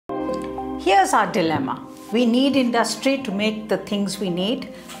Here's our dilemma. We need industry to make the things we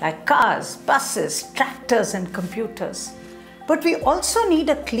need, like cars, buses, tractors, and computers. But we also need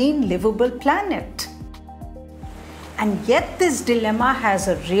a clean, livable planet. And yet this dilemma has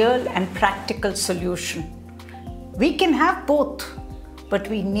a real and practical solution. We can have both, but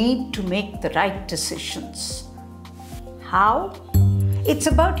we need to make the right decisions. How? It's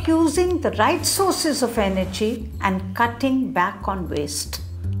about using the right sources of energy and cutting back on waste.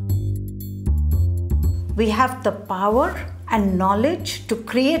 We have the power and knowledge to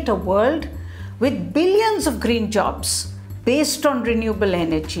create a world with billions of green jobs based on renewable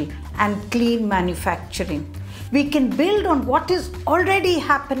energy and clean manufacturing. We can build on what is already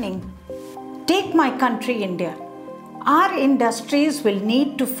happening. Take my country, India. Our industries will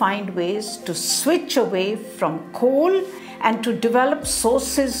need to find ways to switch away from coal and to develop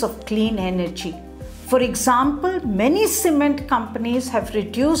sources of clean energy. For example, many cement companies have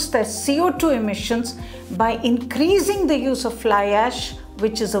reduced their CO2 emissions by increasing the use of fly ash,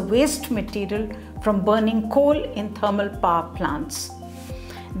 which is a waste material from burning coal in thermal power plants.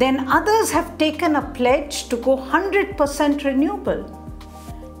 Then others have taken a pledge to go 100%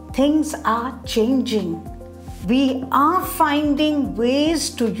 renewable. Things are changing. We are finding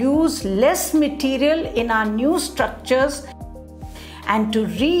ways to use less material in our new structures and to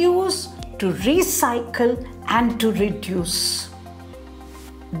reuse, to recycle, and to reduce.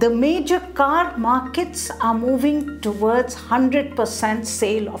 The major car markets are moving towards 100%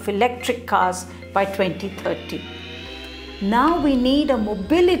 sale of electric cars by 2030. Now we need a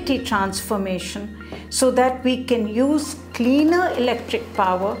mobility transformation so that we can use cleaner electric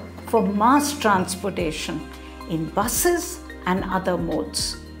power for mass transportation in buses and other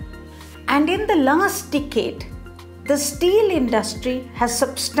modes. And in the last decade, the steel industry has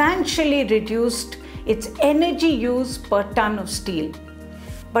substantially reduced its energy use per ton of steel.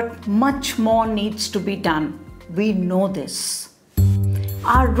 But much more needs to be done. We know this.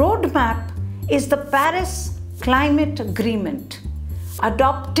 Our roadmap is the Paris Climate Agreement,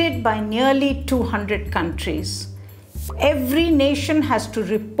 adopted by nearly 200 countries. Every nation has to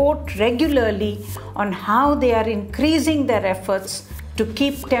report regularly on how they are increasing their efforts to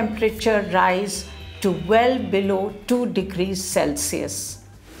keep temperature rise to well below 2 degrees Celsius.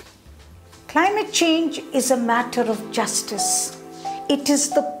 Climate change is a matter of justice. It is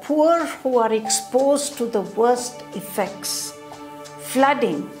the poor who are exposed to the worst effects.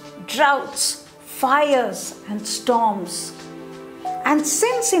 Flooding, droughts, fires, and storms. And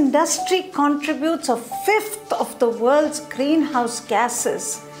since industry contributes a fifth of the world's greenhouse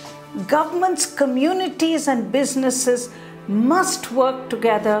gases, governments, communities, and businesses must work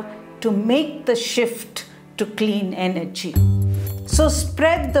together to make the shift to clean energy. So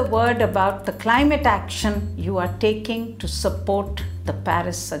spread the word about the climate action you are taking to support the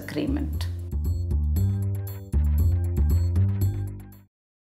Paris Agreement.